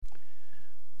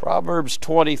Proverbs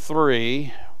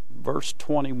 23, verse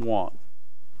 21.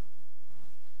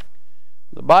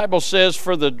 The Bible says,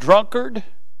 "For the drunkard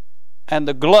and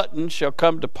the glutton shall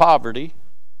come to poverty,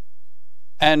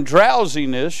 and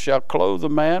drowsiness shall clothe a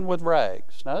man with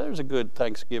rags." Now there's a good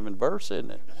Thanksgiving verse,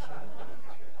 isn't it?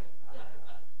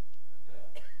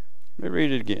 Let me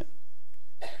read it again.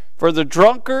 "For the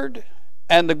drunkard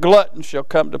and the glutton shall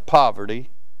come to poverty,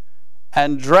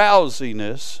 and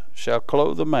drowsiness shall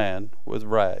clothe a man with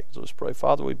rags." Let's pray.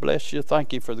 Father, we bless you.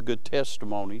 Thank you for the good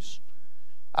testimonies.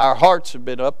 Our hearts have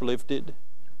been uplifted,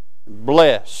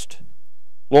 blessed.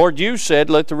 Lord, you said,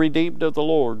 "Let the redeemed of the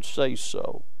Lord say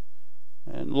so."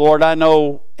 And Lord, I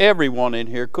know everyone in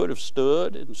here could have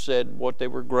stood and said what they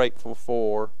were grateful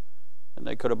for, and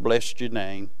they could have blessed your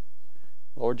name.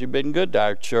 Lord, you've been good to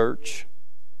our church,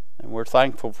 and we're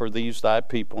thankful for these thy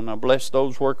people. Now bless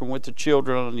those working with the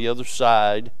children on the other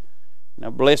side. Now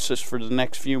bless us for the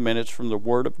next few minutes from the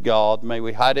Word of God. May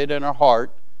we hide it in our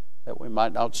heart that we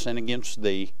might not sin against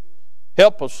thee.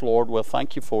 Help us, Lord. We'll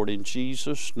thank you for it in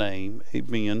Jesus' name.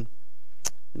 Amen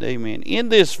and amen. In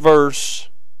this verse,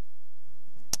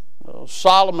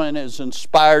 Solomon is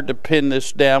inspired to pin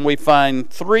this down. We find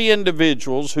three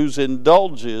individuals whose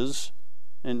indulgences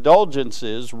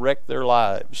wreck their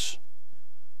lives.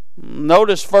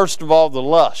 Notice, first of all, the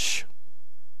lush.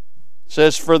 It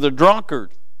says, "For the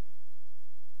drunkard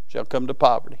shall come to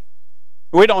poverty."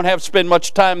 We don't have to spend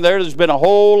much time there. There's been a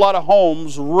whole lot of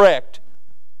homes wrecked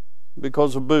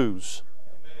because of booze.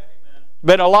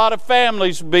 Been a lot of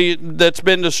families that's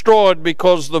been destroyed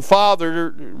because the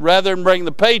father, rather than bring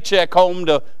the paycheck home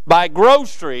to buy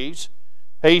groceries,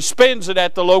 he spends it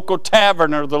at the local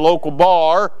tavern or the local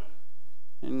bar.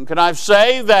 And can I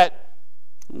say that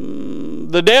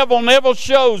the devil never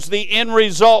shows the end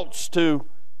results to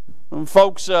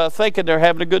folks thinking they're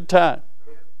having a good time.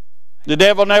 The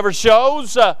devil never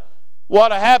shows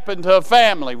what happened to a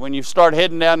family when you start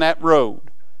heading down that road.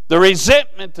 The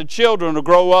resentment the children will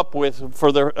grow up with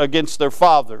against their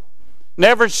father.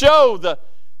 Never show the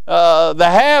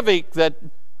havoc that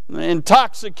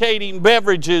intoxicating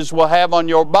beverages will have on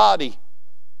your body.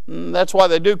 That's why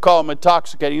they do call them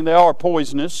intoxicating. They are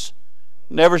poisonous.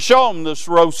 Never show them the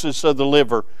cirrhosis of the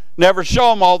liver. Never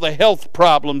show them all the health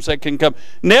problems that can come.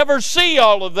 Never see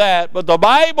all of that. But the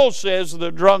Bible says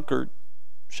the drunkard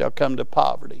shall come to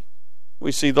poverty.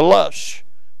 We see the lush.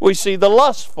 We see the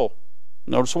lustful.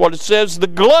 Notice what it says, the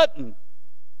glutton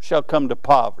shall come to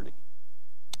poverty.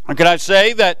 And can I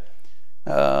say that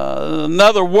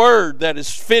another word that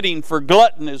is fitting for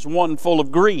glutton is one full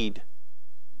of greed.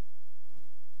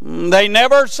 They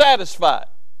never are satisfied.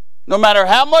 No matter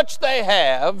how much they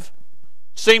have,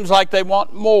 seems like they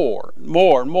want more,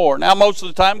 more, and more. Now, most of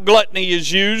the time, gluttony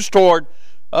is used toward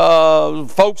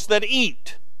folks that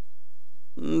eat.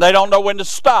 They don't know when to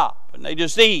stop, and they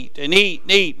just eat and eat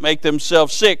and eat, make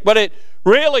themselves sick. But it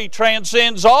really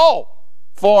transcends all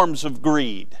forms of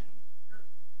greed.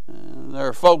 There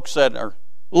are folks that are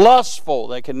lustful.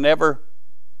 They can never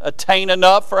attain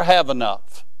enough or have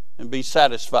enough and be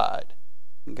satisfied.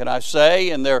 And can I say,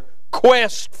 in their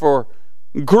quest for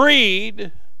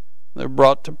greed, they're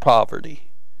brought to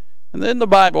poverty. And then the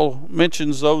Bible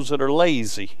mentions those that are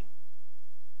lazy.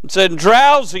 It said,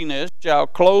 "Drowsiness shall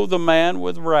clothe a man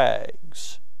with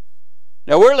rags."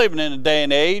 Now we're living in a day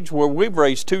and age where we've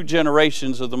raised two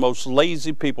generations of the most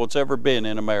lazy people it's ever been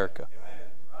in America.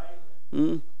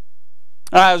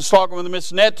 I was talking with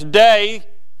Miss Annette today.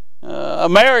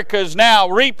 America is now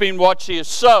reaping what she has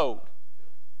sowed.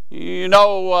 You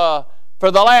know, for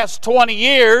the last 20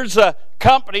 years,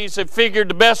 companies have figured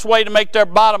the best way to make their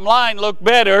bottom line look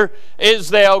better is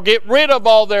they'll get rid of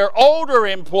all their older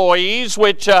employees,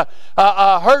 which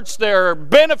hurts their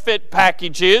benefit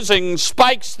packages and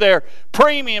spikes their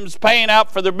premiums paying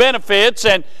out for their benefits.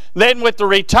 And then with the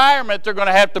retirement they're going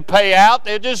to have to pay out,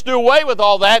 they'll just do away with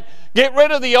all that, get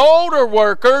rid of the older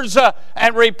workers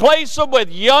and replace them with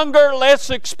younger,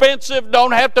 less expensive,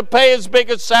 don't have to pay as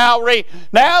big a salary.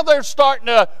 Now they're starting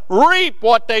to reap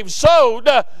what they've sowed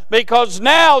because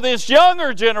now this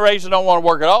younger generation don't want to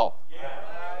work at all.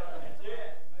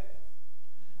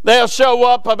 They'll show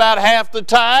up about half the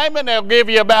time and they'll give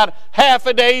you about half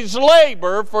a day's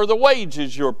labor for the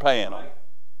wages you're paying them.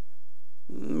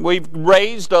 We've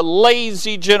raised a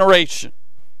lazy generation.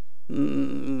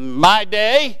 My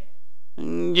day,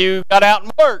 you got out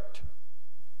and worked.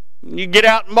 You get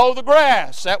out and mow the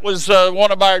grass. That was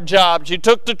one of our jobs. You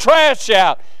took the trash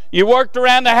out. You worked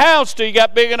around the house till you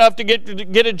got big enough to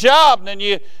get a job, and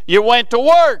then you went to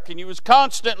work, and you was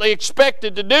constantly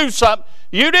expected to do something.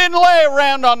 You didn't lay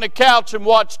around on the couch and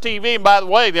watch TV. And by the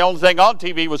way, the only thing on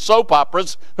TV was soap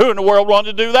operas. Who in the world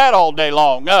wanted to do that all day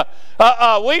long?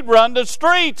 We'd run the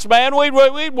streets, man. We'd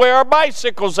wear our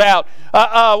bicycles out.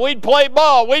 We'd play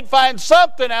ball. We'd find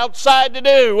something outside to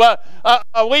do.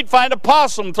 We'd find a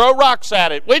possum, throw rocks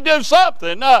at it. We'd do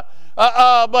something.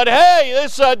 But hey,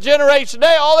 this generation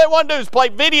today, all they want to do is play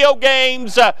video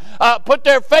games, put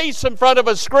their face in front of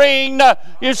a screen.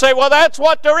 You say, well, that's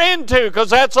what they're into, because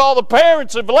that's all the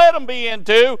parents have let them be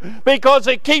into, because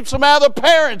it keeps them out of the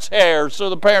parents' hair, so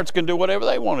the parents can do whatever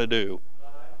they want to do.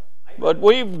 But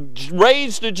we've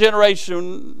raised a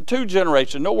generation, two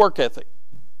generations, no work ethic.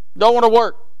 Don't want to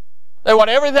work. They want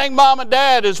everything mom and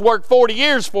dad has worked 40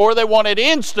 years for. They want it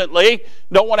instantly.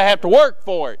 Don't want to have to work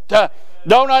for it.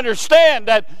 Don't understand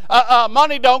that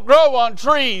money don't grow on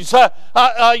trees.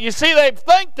 You see, they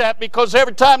think that because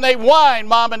every time they whine,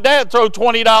 mom and dad throw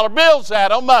 $20 bills at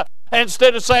them.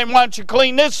 Instead of saying, why don't you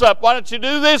clean this up? Why don't you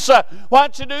do this? Why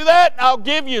don't you do that? And I'll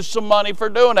give you some money for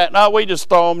doing that. No, we just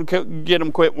throw them and get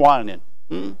them quit whining.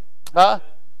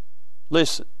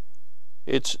 Listen,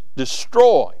 it's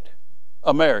destroyed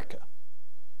America.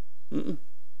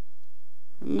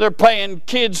 They're paying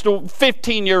kids to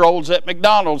 15-year-olds at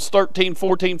McDonald's $13,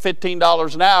 $14,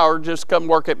 $15 an hour just come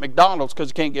work at McDonald's because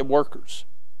you can't get workers.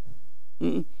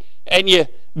 And you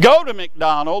go to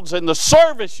McDonald's and the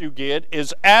service you get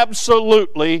is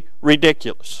absolutely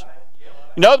ridiculous.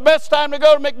 You know the best time to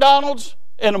go to McDonald's?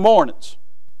 In the mornings.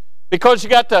 Because you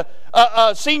got the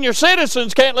senior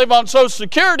citizens can't live on Social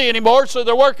Security anymore, so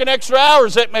they're working extra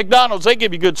hours at McDonald's. They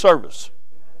give you good service.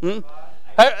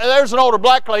 There's an older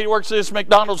black lady who works at this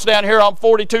McDonald's down here on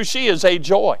 42. She is a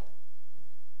joy.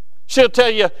 She'll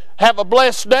tell you, have a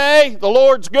blessed day. The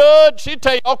Lord's good. She'll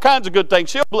tell you all kinds of good things.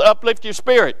 She'll uplift your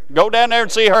spirit. Go down there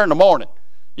and see her in the morning.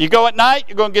 You go at night,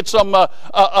 you're going to get some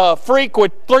freak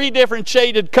with 3 different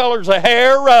shaded colors of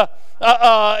hair,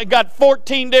 got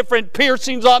 14 different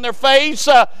piercings on their face,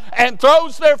 and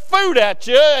throws their food at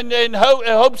you and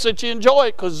hopes that you enjoy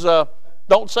it, because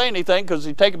don't say anything, because if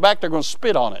you take it back, they're going to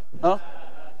spit on it.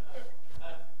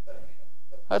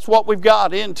 That's what we've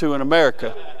got into in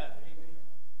America.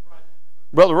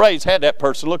 Brother Ray's had that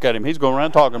person. Look at him. He's going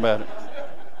around talking about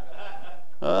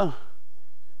it.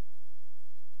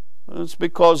 It's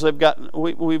because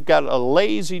we've got a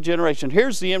lazy generation.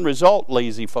 Here's the end result,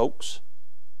 lazy folks.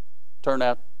 Turn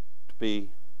out to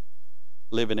be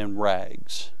living in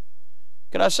rags.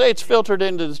 Can I say it's filtered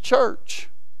into the church?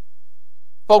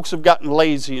 Folks have gotten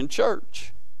lazy in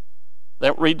church. They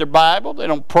don't read their Bible. They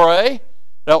don't pray.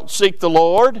 They don't seek the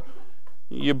Lord.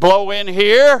 You blow in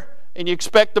here and you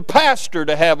expect the pastor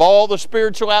to have all the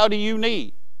spirituality you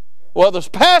need. Well, the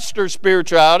pastor's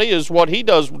spirituality is what he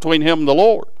does between him and the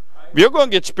Lord. If you're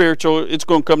going to get spiritual, it's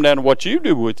going to come down to what you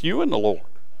do with you and the Lord.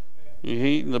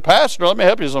 The pastor, let me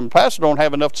help you. The pastor don't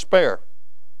have enough to spare.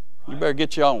 You better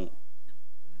get your own.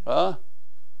 But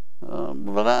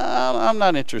I'm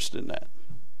not interested in that.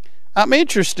 I'm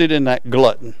interested in that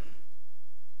glutton.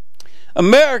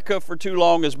 America for too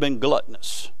long has been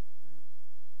gluttonous,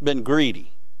 been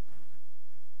greedy.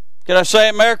 Can I say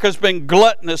America's been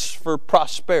gluttonous for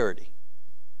prosperity?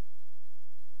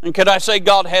 And can I say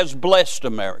God has blessed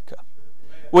America?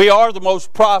 We are the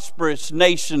most prosperous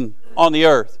nation on the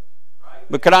earth.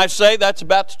 But can I say that's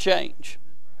about to change?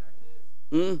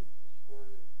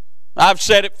 I've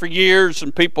said it for years,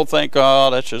 and people think, oh,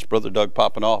 that's just Brother Doug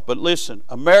popping off. But listen,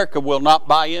 America will not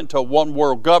buy into a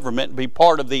one-world government and be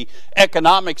part of the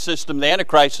economic system the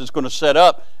Antichrist is going to set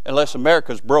up unless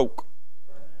America's broke.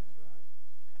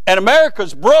 And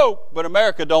America's broke, but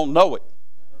America don't know it.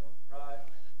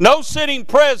 No sitting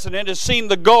president has seen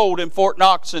the gold in Fort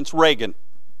Knox since Reagan.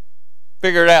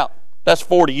 Figure it out. That's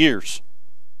 40 years.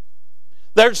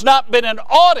 There's not been an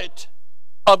audit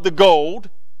of the gold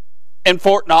in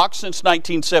Fort Knox since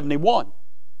 1971.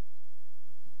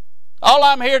 All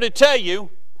I'm here to tell you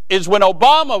is when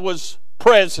Obama was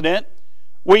president,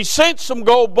 we sent some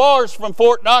gold bars from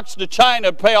Fort Knox to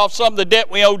China to pay off some of the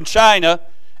debt we owed China,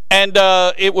 and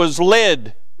it was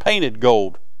lead painted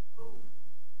gold.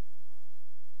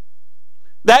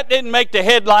 That didn't make the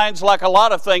headlines like a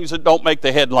lot of things that don't make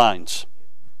the headlines.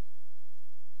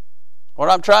 What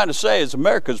I'm trying to say is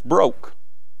America's broke.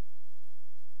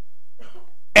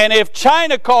 And if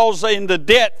China calls in the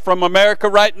debt from America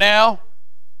right now,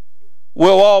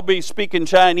 we'll all be speaking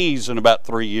Chinese in about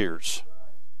 3 years.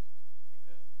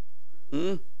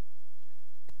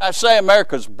 I say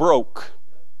America's broke.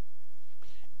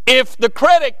 If the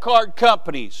credit card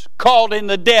companies called in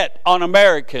the debt on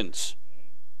Americans,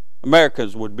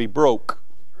 Americans would be broke.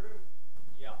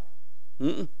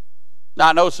 Mm-mm. Now,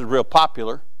 I know this is real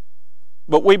popular,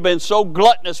 but we've been so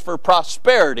gluttonous for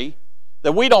prosperity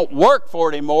that we don't work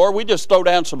for it anymore. We just throw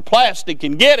down some plastic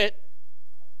and get it.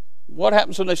 What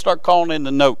happens when they start calling in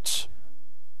the notes?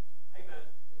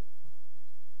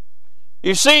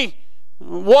 You see,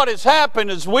 what has happened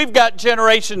is we've got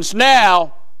generations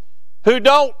now who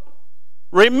don't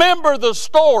remember the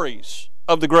stories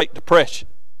of the Great Depression.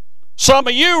 Some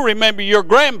of you remember your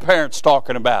grandparents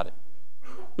talking about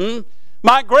it.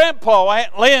 My grandpa,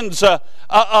 Aunt Lynn's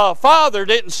father,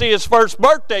 didn't see his first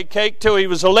birthday cake till he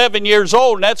was 11 years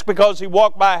old, and that's because he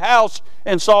walked by a house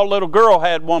and saw a little girl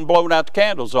had one blowing out the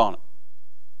candles on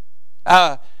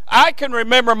it. I can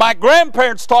remember my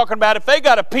grandparents talking about if they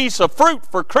got a piece of fruit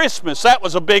for Christmas, that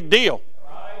was a big deal.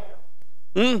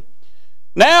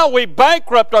 Now we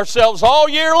bankrupt ourselves all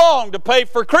year long to pay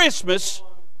for Christmas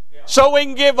so we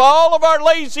can give all of our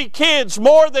lazy kids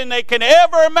more than they can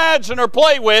ever imagine or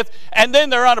play with, and then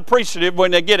they're unappreciative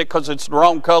when they get it because it's the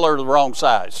wrong color or the wrong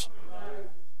size.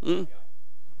 No,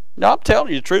 I'm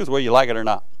telling you the truth whether you like it or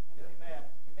not.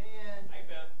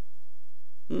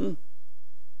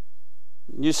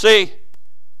 You see,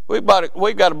 we've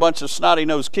got a bunch of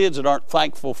snotty-nosed kids that aren't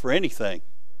thankful for anything.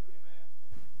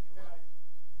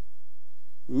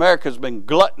 America's been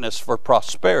gluttonous for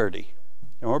prosperity,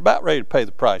 and we're about ready to pay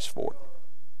the price for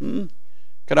it.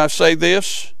 Can I say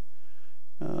this?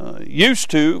 Used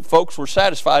to, folks were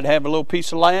satisfied having a little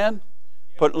piece of land,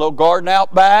 putting a little garden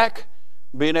out back,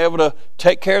 being able to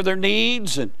take care of their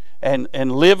needs and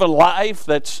live a life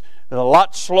that's a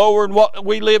lot slower than what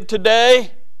we live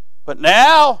today. But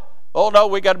now, oh no,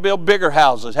 we got to build bigger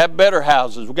houses, have better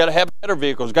houses. We got to have better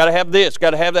vehicles. Got to have this.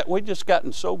 Got to have that. We've just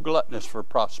gotten so gluttonous for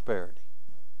prosperity.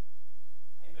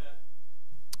 Amen.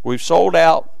 We've sold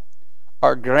out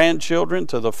our grandchildren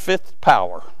to the fifth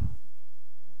power,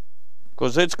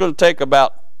 because it's going to take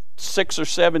about 6 or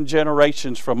 7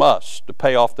 generations from us to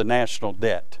pay off the national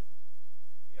debt.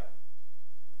 Yeah.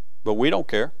 But we don't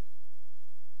care,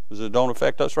 because it don't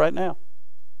affect us right now.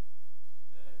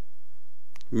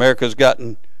 America's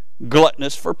gotten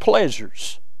gluttonous for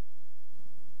pleasures.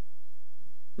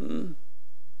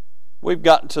 We've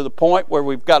gotten to the point where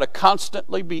we've got to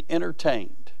constantly be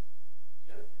entertained.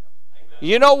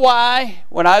 You know why?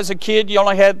 When I was a kid, you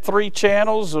only had 3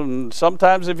 channels, and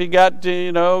sometimes if you got,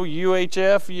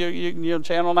 UHF,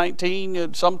 Channel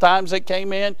 19, sometimes it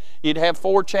came in, you'd have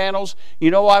 4 channels.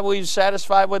 You know why we were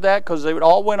satisfied with that? Because they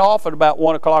all went off at about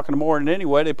 1 o'clock in the morning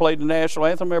anyway. They played the national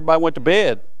anthem, everybody went to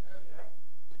bed.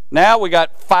 Now we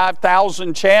got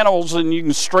 5,000 channels, and you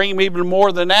can stream even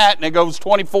more than that, and it goes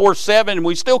 24/7, and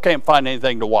we still can't find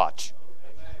anything to watch.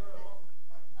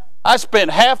 I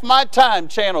spent half my time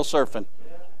channel surfing.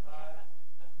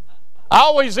 I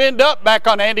always end up back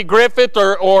on Andy Griffith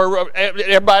or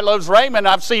Everybody Loves Raymond.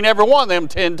 I've seen every one of them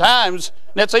 10 times.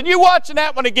 And they said, "You watching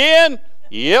that one again?"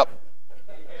 Yep.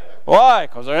 Why?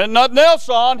 Because there ain't nothing else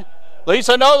on. At least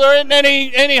I know there isn't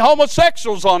any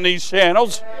homosexuals on these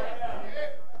channels.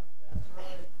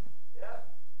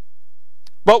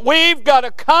 But we've got to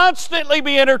constantly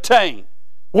be entertained.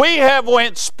 We have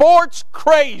went sports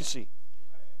crazy.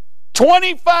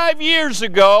 25 years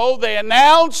ago, they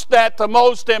announced that the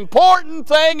most important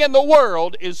thing in the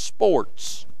world is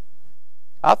sports.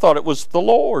 I thought it was the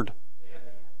Lord.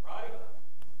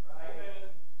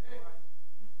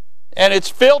 And it's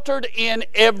filtered in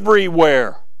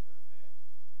everywhere.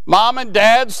 Mom and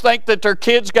dads think that their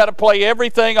kids got to play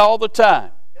everything all the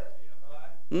time.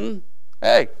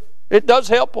 Hey, it does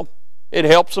help them. It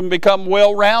helps them become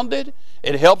well-rounded.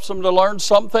 It helps them to learn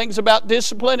some things about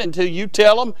discipline until you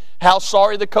tell them how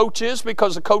sorry the coach is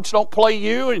because the coach don't play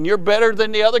you and you're better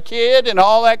than the other kid and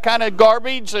all that kind of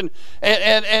garbage. And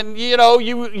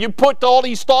you put all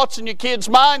these thoughts in your kids'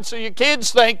 minds so your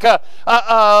kids think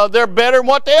they're better than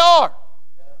what they are.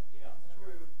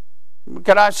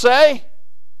 Can I say?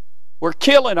 We're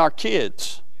killing our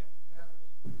kids.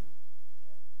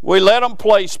 We let them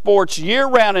play sports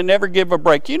year-round and never give a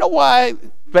break. You know why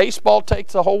baseball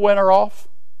takes the whole winter off?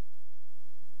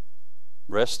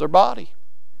 Rest their body.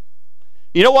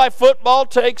 You know why football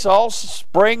takes all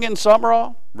spring and summer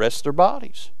off? Rest their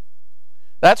bodies.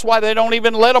 That's why they don't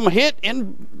even let them hit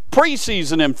in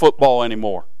preseason in football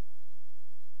anymore.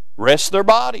 Rest their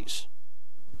bodies.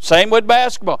 Same with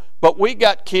basketball. But we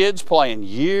got kids playing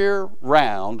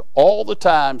year-round, all the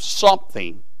time,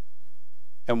 something.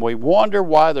 And we wonder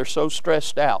why they're so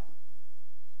stressed out.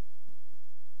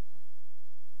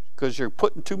 Because you're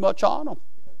putting too much on them.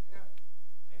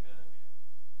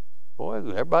 Boy,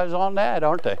 everybody's on that,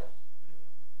 aren't they?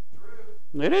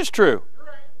 It is true.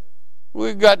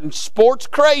 We've gotten sports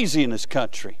crazy in this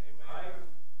country.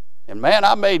 And man,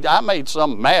 I made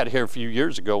something mad here a few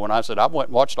years ago when I said I went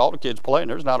and watched all the kids play,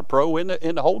 and there's not a pro in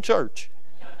the whole church.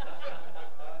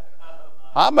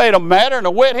 I made them madder than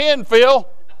a wet hen, Phil.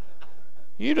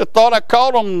 You'd have thought I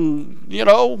called them,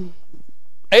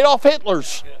 Adolf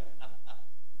Hitler's.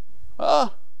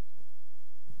 But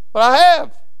I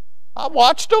have. I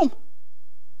watched them.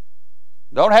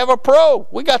 Don't have a pro.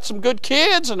 We got some good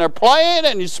kids, and they're playing,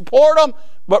 and you support them,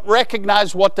 but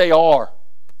recognize what they are.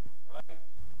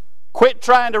 Quit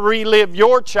trying to relive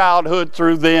your childhood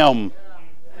through them.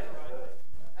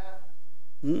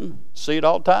 See it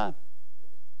all the time.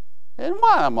 And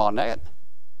why I'm on that?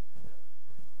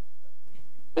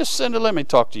 Miss Cindy, let me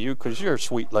talk to you because you're a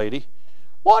sweet lady.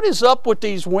 What is up with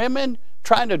these women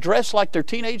trying to dress like their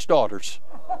teenage daughters?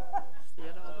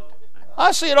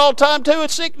 I see it all the time too.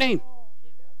 It's sickening.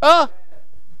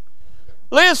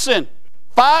 Listen,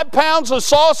 5 pounds of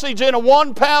sausage in a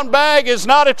 1 pound bag is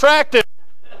not attractive.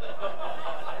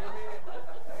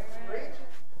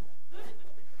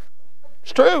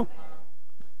 It's true.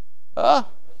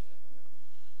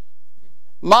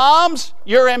 Moms,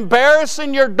 you're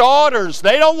embarrassing your daughters.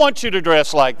 They don't want you to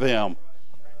dress like them.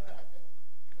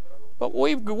 But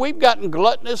we've gotten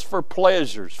gluttonous for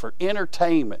pleasures, for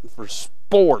entertainment, for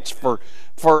sports,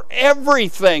 for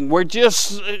everything. We're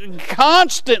just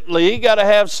constantly got to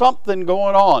have something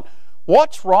going on.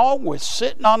 What's wrong with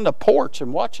sitting on the porch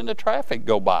and watching the traffic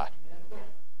go by?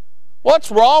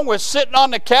 What's wrong with sitting on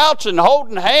the couch and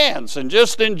holding hands and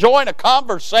just enjoying a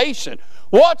conversation?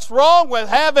 What's wrong with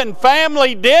having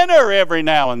family dinner every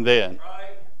now and then?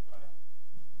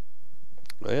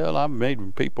 Well, I've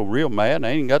made people real mad and I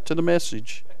ain't got to the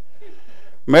message.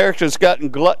 America's gotten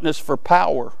gluttonous for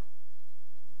power.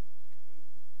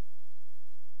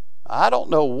 I don't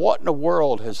know what in the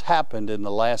world has happened in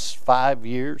the last 5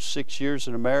 years, 6 years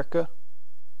in America,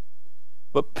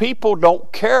 but people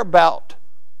don't care about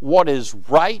what is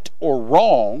right or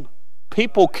wrong.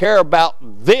 People care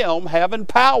about them having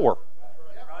power.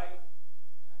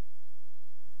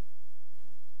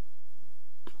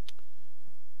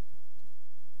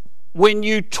 When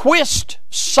you twist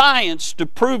science to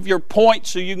prove your point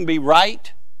so you can be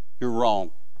right, you're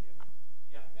wrong.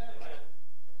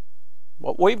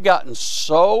 But we've gotten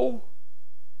so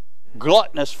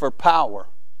gluttonous for power.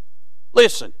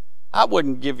 Listen, I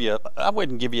wouldn't give you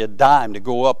a dime to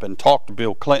go up and talk to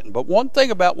Bill Clinton. But one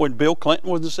thing about when Bill Clinton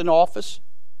was in office,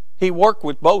 he worked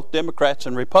with both Democrats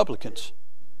and Republicans.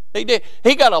 He did.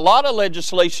 He got a lot of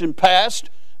legislation passed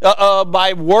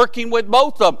by working with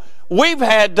both of them. We've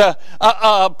had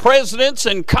presidents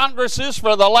and Congresses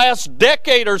for the last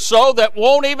decade or so that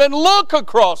won't even look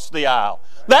across the aisle.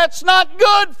 That's not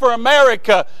good for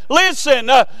America. Listen,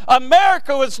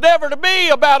 America was never to be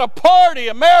about a party.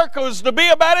 America was to be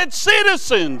about its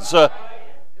citizens.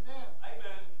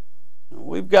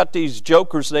 We've got these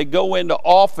jokers, they go into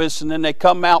office and then they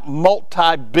come out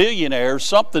multi-billionaires.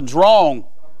 Something's wrong.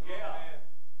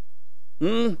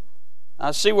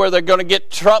 I see where they're going to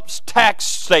get Trump's tax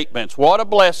statements. What a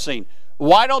blessing.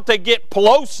 Why don't they get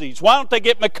Pelosi's? Why don't they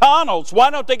get McConnell's?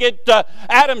 Why don't they get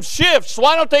Adam Schiff's?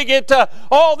 Why don't they get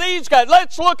all these guys?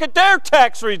 Let's look at their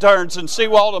tax returns and see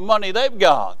all the money they've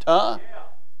got, huh?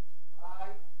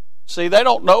 See, they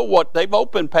don't know what they've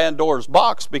opened Pandora's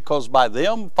box, because by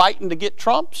them fighting to get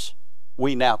Trump's,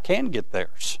 we now can get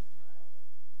theirs.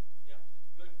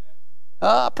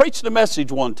 I preached a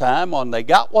message one time on they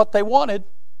got what they wanted,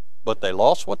 but they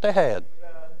lost what they had.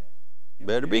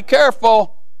 Better be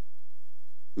careful.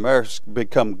 America's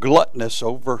become gluttonous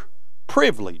over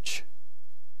privilege.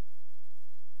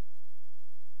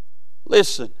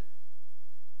 Listen,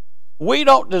 we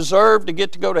don't deserve to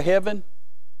get to go to heaven.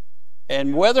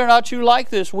 And whether or not you like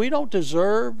this, we don't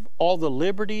deserve all the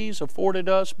liberties afforded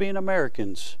us being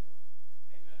Americans.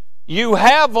 You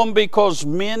have them because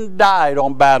men died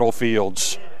on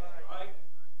battlefields.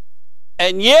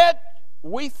 And yet,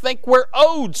 we think we're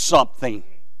owed something.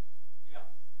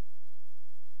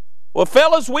 Well,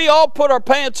 fellas, we all put our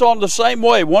pants on the same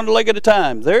way, one leg at a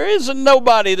time. There isn't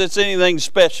nobody that's anything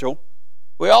special.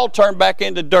 We all turn back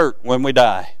into dirt when we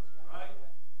die.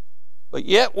 But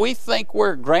yet we think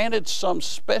we're granted some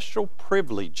special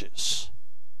privileges.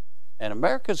 And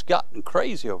America's gotten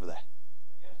crazy over that.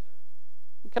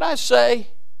 Can I say,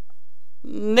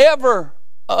 never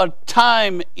a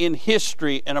time in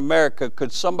history in America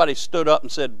could somebody stood up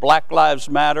and said Black Lives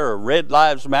Matter or Red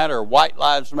Lives Matter or White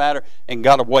Lives Matter and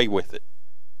got away with it.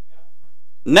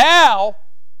 Now,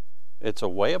 it's a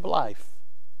way of life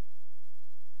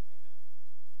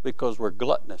because we're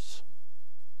gluttonous.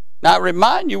 Now, I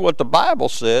remind you what the Bible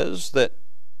says, that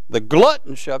The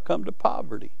glutton shall come to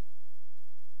poverty.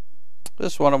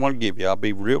 This is what I want to give you. I'll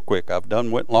be real quick. I've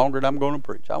went longer than I'm going to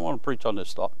preach. I want to preach on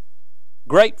this thought.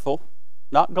 Grateful,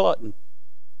 not glutton.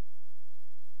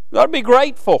 You ought to be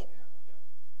grateful,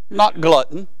 not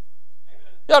glutton.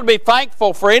 You ought to be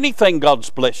thankful for anything God's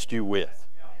blessed you with.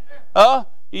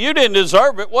 You didn't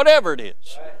deserve it, whatever it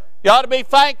is. You ought to be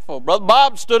thankful. Brother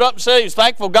Bob stood up and said he's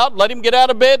thankful God let him get out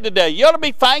of bed today. You ought to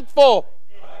be thankful.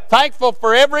 Thankful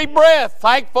for every breath.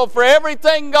 Thankful for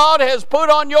everything God has put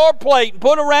on your plate and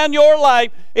put around your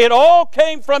life. It all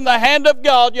came from the hand of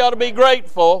God. You ought to be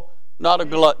grateful, not a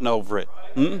glutton over it.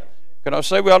 Can I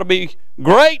say we ought to be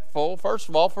grateful, first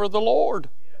of all, for the Lord?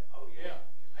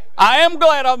 I am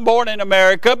glad I'm born in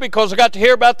America because I got to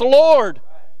hear about the Lord.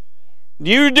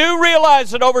 You do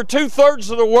realize that over 2/3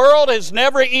 of the world has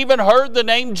never even heard the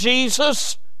name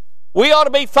Jesus? We ought to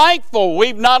be thankful.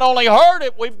 We've not only heard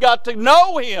it, we've got to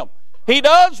know Him. He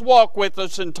does walk with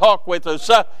us and talk with us.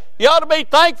 You ought to be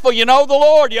thankful you know the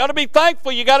Lord. You ought to be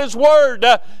thankful you got His Word.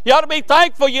 You ought to be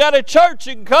thankful you got a church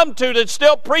you can come to that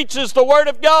still preaches the Word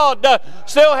of God,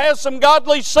 still has some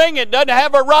godly singing, doesn't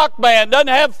have a rock band, doesn't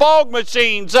have fog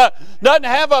machines, doesn't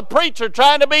have a preacher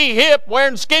trying to be hip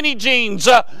wearing skinny jeans.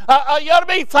 You ought to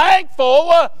be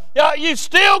thankful. You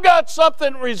still got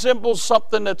something that resembles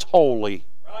something that's holy.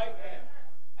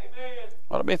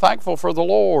 We ought to be thankful for the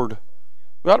Lord.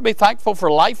 We ought to be thankful for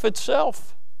life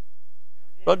itself.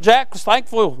 But Jack was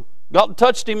thankful God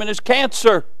touched him in his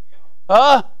cancer.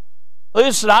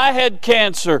 Listen, I had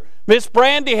cancer. Miss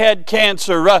Brandy had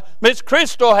cancer. Miss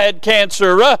Crystal had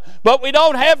cancer. But we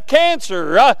don't have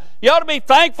cancer. You ought to be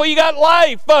thankful you got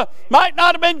life. Might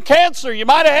not have been cancer. You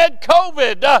might have had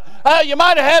COVID. You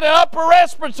might have had an upper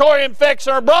respiratory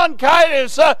infection or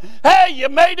bronchitis. Hey, you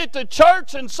made it to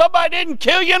church and somebody didn't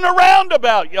kill you in a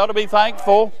roundabout. You ought to be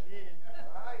thankful.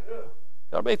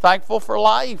 You ought to be thankful for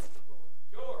life.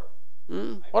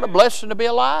 What a blessing to be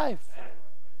alive.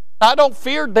 I don't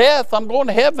fear death. I'm going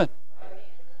to heaven.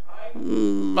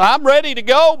 I'm ready to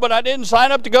go, but I didn't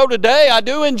sign up to go today. I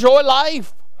do enjoy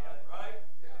life.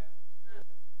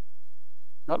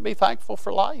 You ought to be thankful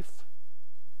for life.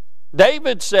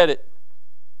 David said it,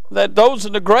 that those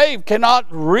in the grave cannot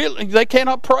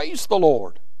praise the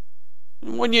Lord.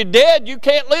 When you're dead, you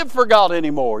can't live for God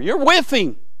anymore. You're with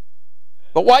Him.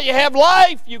 But while you have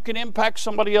life, you can impact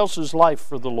somebody else's life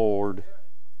for the Lord.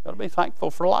 You ought to be thankful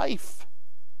for life.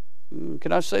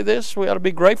 Can I say this? We ought to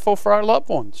be grateful for our loved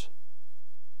ones.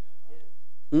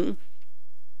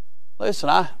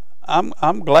 Listen,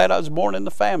 I'm glad I was born in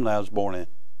the family I was born in.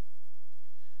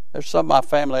 There's some of my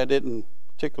family I didn't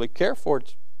particularly care for at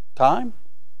the time.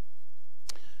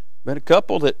 Been a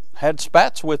couple that had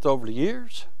spats with over the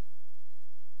years.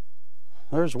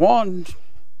 There's one,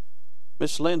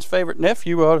 Miss Lynn's favorite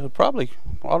nephew, probably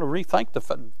ought to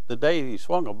rethink the day he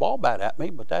swung a ball bat at me,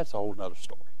 but that's a whole other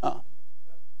story.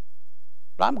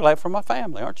 But I'm glad for my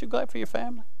family. Aren't you glad for your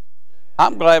family?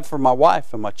 I'm glad for my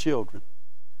wife and my children.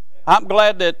 I'm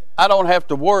glad that I don't have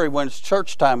to worry when it's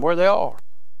church time where they are.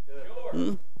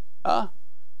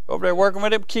 Over there working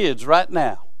with them kids right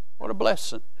now. What a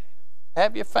blessing.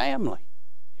 Have your family.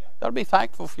 Got to be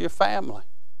thankful for your family.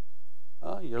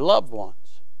 Your loved ones.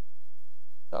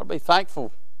 Got to be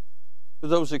thankful for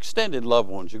those extended loved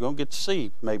ones you're going to get to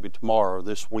see maybe tomorrow or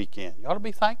this weekend. You ought to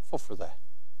be thankful for that.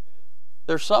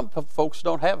 There's some folks who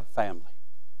don't have a family.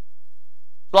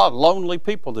 There's a lot of lonely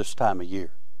people this time of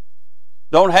year.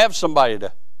 Don't have somebody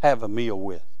to have a meal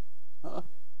with. You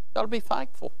got to be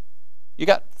thankful. You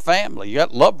got family, you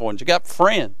got loved ones, you got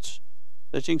friends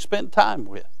that you can spend time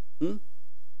with.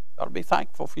 Got to be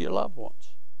thankful for your loved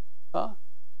ones.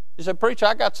 You say, preacher,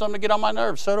 I got something to get on my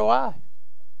nerves. So do I.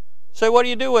 Say, what do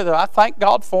you do with it? I thank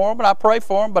God for them and I pray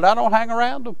for them, but I don't hang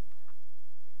around them.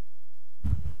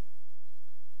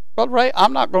 Brother Ray,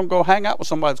 I'm not going to go hang out with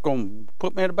somebody that's going to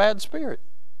put me in a bad spirit.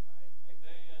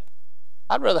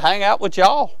 I'd rather hang out with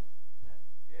y'all.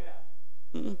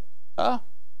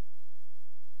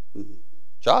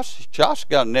 Josh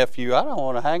got a nephew I don't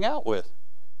want to hang out with.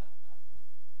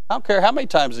 I don't care how many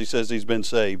times he says he's been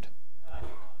saved.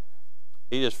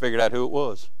 He just figured out who it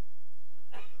was.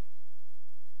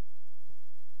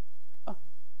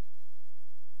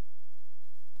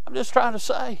 I'm just trying to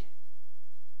say,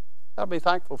 you ought to be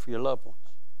thankful for your loved ones.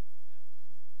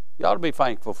 You ought to be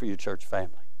thankful for your church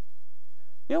family.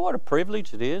 You know what a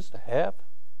privilege it is to have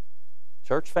a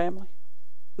church family?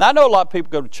 Now, I know a lot of people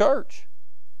go to church.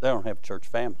 They don't have a church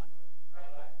family.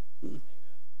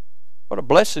 What a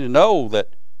blessing to know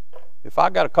that if I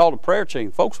got a call to prayer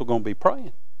chain, folks are going to be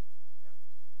praying.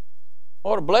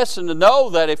 What a blessing to know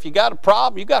that if you got a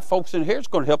problem, you got folks in here that's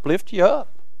going to help lift you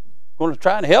up. Going to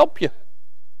try and help you.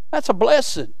 That's a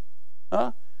blessing.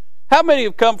 Huh? How many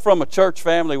have come from a church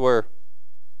family where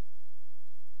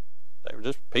they were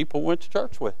just people went to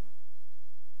church with?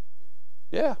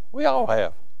 Yeah, we all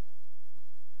have.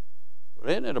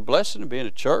 But isn't it a blessing to be in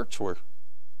a church where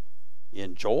you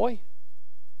enjoy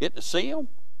getting to see them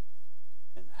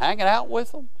and hanging out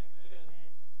with them?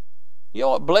 You know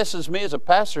what blesses me as a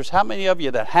pastor is how many of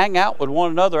you that hang out with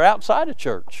one another outside of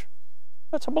church.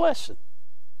 That's a blessing.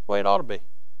 That's the way it ought to be.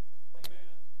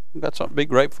 We've got something to be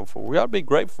grateful for. We ought to be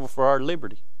grateful for our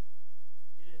liberty.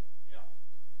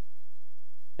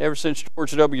 Ever since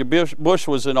George W. Bush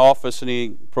was in office and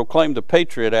he proclaimed the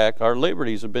Patriot Act, our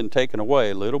liberties have been taken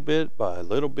away little bit by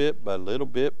little bit by little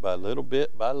bit by little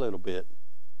bit by little bit.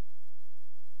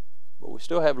 But we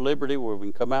still have liberty where we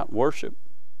can come out and worship.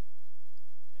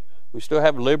 We still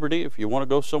have liberty. If you want to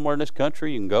go somewhere in this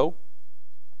country, you can go.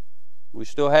 We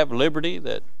still have liberty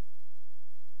that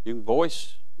you can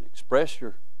voice and express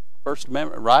your First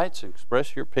Amendment rights and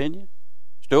express your opinion.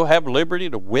 Still have liberty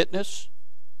to witness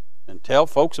and tell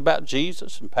folks about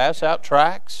Jesus and pass out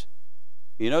tracts.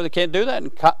 You know, they can't do that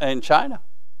in China.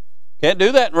 Can't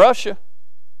do that in Russia.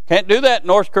 Can't do that in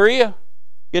North Korea.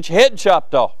 Get your head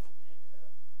chopped off.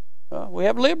 We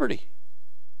have liberty.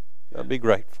 I'll be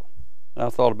grateful. And I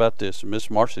thought about this, and Miss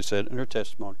Marcy said in her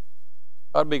testimony,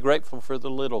 I'd be grateful for the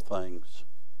little things.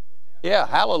 Yeah,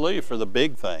 hallelujah for the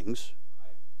big things.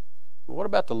 But what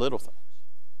about the little things?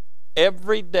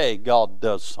 Every day God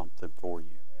does something for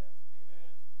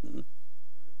you.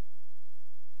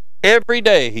 Every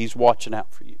day He's watching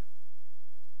out for you.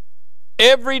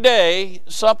 Every day,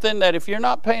 something that if you're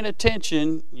not paying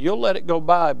attention, you'll let it go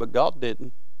by, but God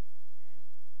didn't.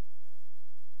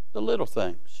 The little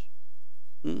things.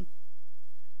 You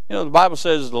know, the Bible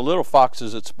says the little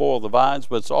foxes that spoil the vines,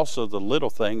 but it's also the little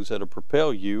things that will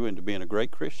propel you into being a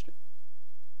great Christian.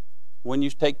 When you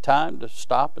take time to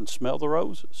stop and smell the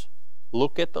roses,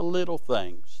 look at the little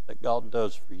things that God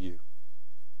does for you.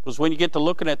 Because when you get to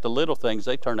looking at the little things,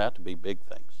 they turn out to be big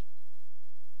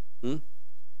things.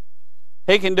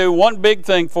 He can do one big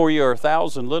thing for you or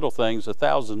 1,000 little things.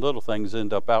 1,000 little things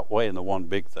end up outweighing the one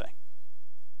big thing.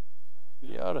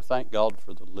 You ought to thank God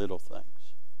for the little things.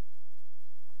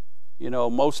 You know,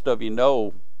 most of you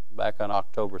know back on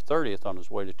October 30th on his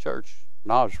way to church,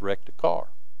 Naj wrecked a car.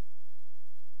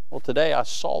 Well, today I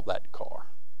saw that car.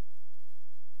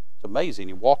 It's amazing.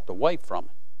 He walked away from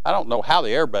it. I don't know how the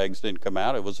airbags didn't come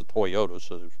out. It was a Toyota,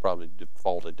 so it was probably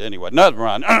defaulted anyway. Nothing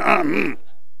wrong.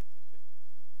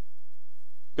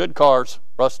 Good cars,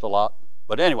 rust a lot.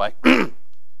 But anyway,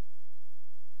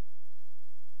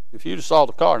 if you just saw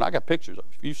the car, and I got pictures of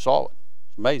it, if you saw it,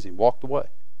 it's amazing. Walked away.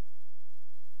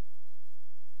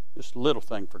 Just a little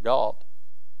thing for God,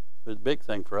 but it's a big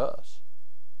thing for us.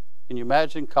 Can you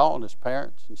imagine calling his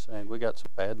parents and saying, we got some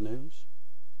bad news?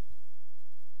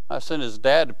 I sent his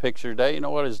dad a picture today. You know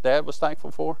what his dad was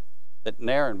thankful for? That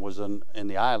Naren was in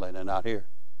the island and not here,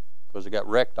 because it got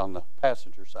wrecked on the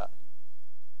passenger side.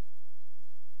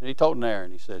 And he told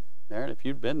Naren, he said, Naren, if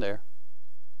you'd been there,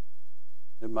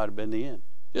 it might have been the end.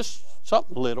 Just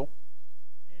something little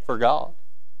for God.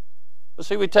 But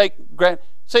see, we take granted.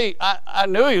 See, I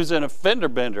knew he was in a fender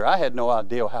bender. I had no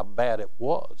idea how bad it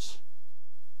was.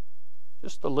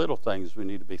 Just the little things we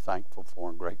need to be thankful for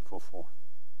and grateful for.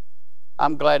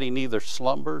 I'm glad he neither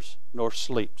slumbers nor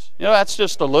sleeps. You know, that's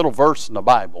just a little verse in the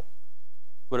Bible,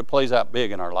 but it plays out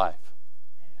big in our life.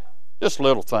 Just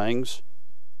little things.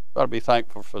 Got to be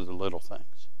thankful for the little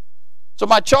things. So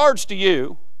my charge to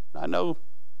you, I know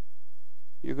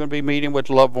you're going to be meeting with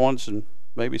loved ones, and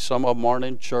maybe some of them aren't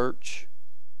in church.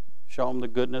 Show them the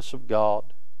goodness of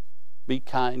God. Be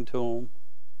kind to them.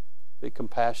 Be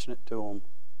compassionate to them.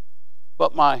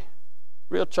 But my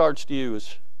real charge to you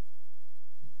is,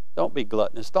 don't be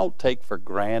gluttonous. Don't take for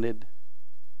granted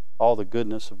all the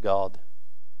goodness of God.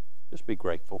 Just be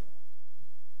grateful.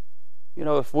 You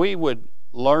know, if we would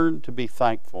learn to be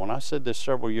thankful, and I said this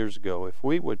several years ago, if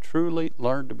we would truly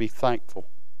learn to be thankful,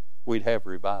 we'd have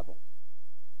revival.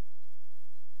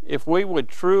 If we would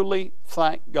truly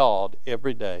thank God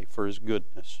every day for His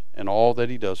goodness and all that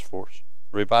He does for us,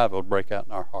 revival would break out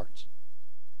in our hearts.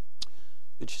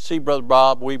 But you see, Brother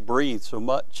Bob, we breathe so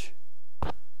much.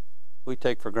 We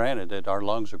take for granted that our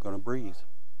lungs are going to breathe.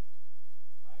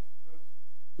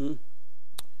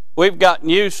 We've gotten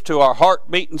used to our heart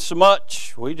beating so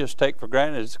much, we just take for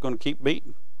granted it's going to keep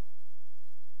beating.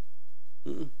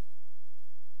 Be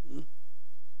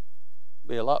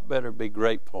a lot better to be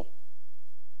grateful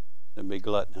than be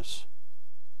gluttonous,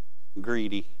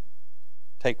 greedy,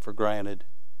 take for granted.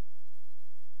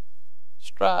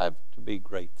 Strive to be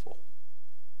grateful.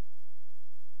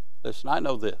 Listen, I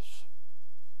know this.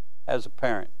 As a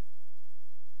parent,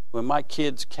 when my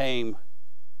kids came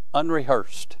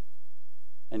unrehearsed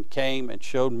and came and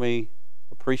showed me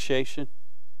appreciation,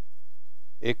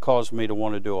 it caused me to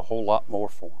want to do a whole lot more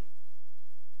for them.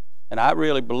 And I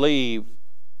really believe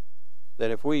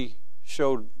that if we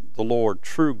showed the Lord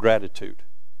true gratitude,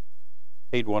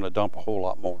 He'd want to dump a whole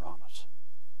lot more on us.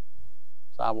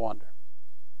 So I wonder,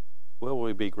 will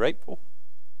we be grateful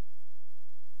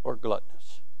or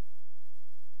gluttonous?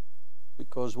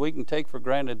 Because we can take for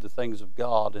granted the things of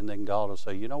God, and then God will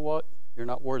say, you know what? You're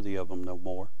not worthy of them no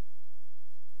more.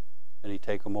 And He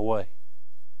take them away.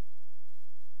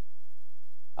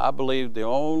 I believe the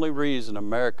only reason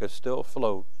America is still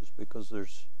afloat is because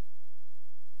there's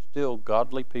still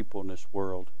godly people in this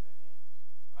world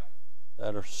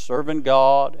that are serving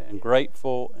God and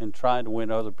grateful and trying to win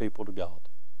other people to God.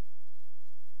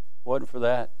 If it wasn't for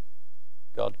that,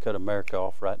 God cut America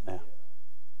off right now.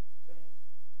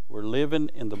 We're living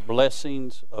in the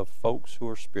blessings of folks who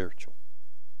are spiritual.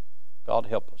 God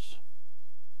help us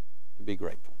to be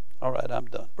grateful. All right, I'm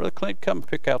done. Brother Clint, come and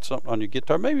pick out something on your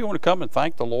guitar. Maybe you want to come and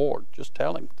thank the Lord. Just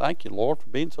tell Him, thank you, Lord, for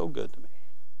being so good to me.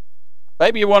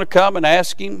 Maybe you want to come and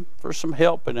ask Him for some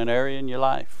help in an area in your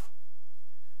life.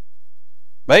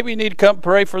 Maybe you need to come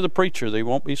pray for the preacher that he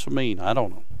won't be so mean. I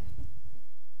don't know.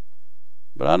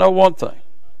 But I know one thing.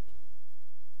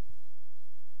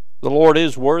 The Lord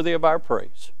is worthy of our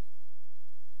praise.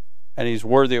 And He's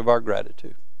worthy of our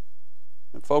gratitude.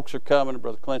 And folks are coming, and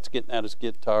Brother Clint's getting out his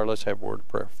guitar. Let's have a word of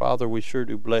prayer. Father, we sure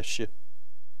do bless You.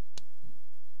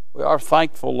 We are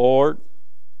thankful, Lord.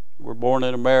 We're born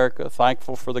in America.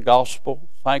 Thankful for the gospel.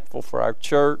 Thankful for our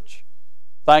church.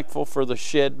 Thankful for the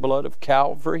shed blood of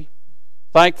Calvary.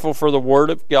 Thankful for the Word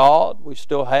of God. We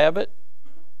still have it.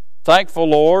 Thankful,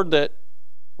 Lord, that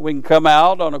we can come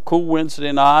out on a cool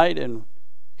Wednesday night and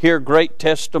hear great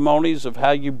testimonies of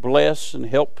how You bless and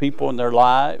help people in their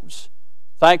lives.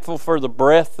 Thankful for the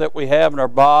breath that we have in our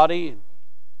body.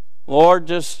 Lord,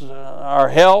 just our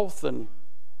health, and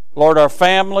Lord, our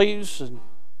families. And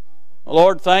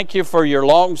Lord, thank You for Your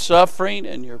long suffering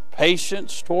and Your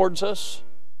patience towards us.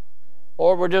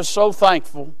 Lord, we're just so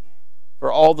thankful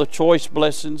for all the choice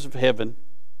blessings of heaven.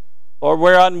 Lord,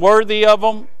 we're unworthy of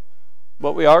them,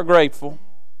 but we are grateful.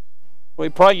 We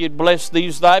pray You'd bless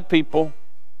these Thy people.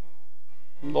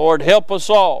 Lord, help us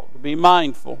all to be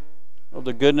mindful of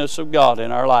the goodness of God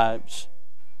in our lives.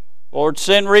 Lord,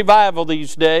 send revival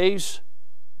these days.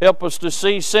 Help us to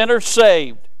see sinners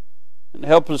saved, and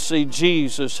help us see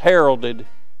Jesus heralded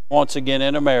once again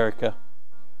in America.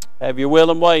 Have Your will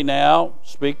and way now.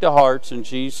 Speak to hearts in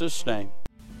Jesus' name.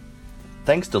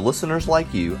 Thanks to listeners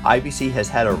like you, IBC has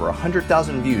had over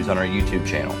 100,000 views on our YouTube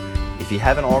channel. If you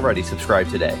haven't already, subscribe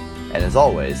today. And as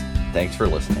always, thanks for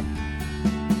listening.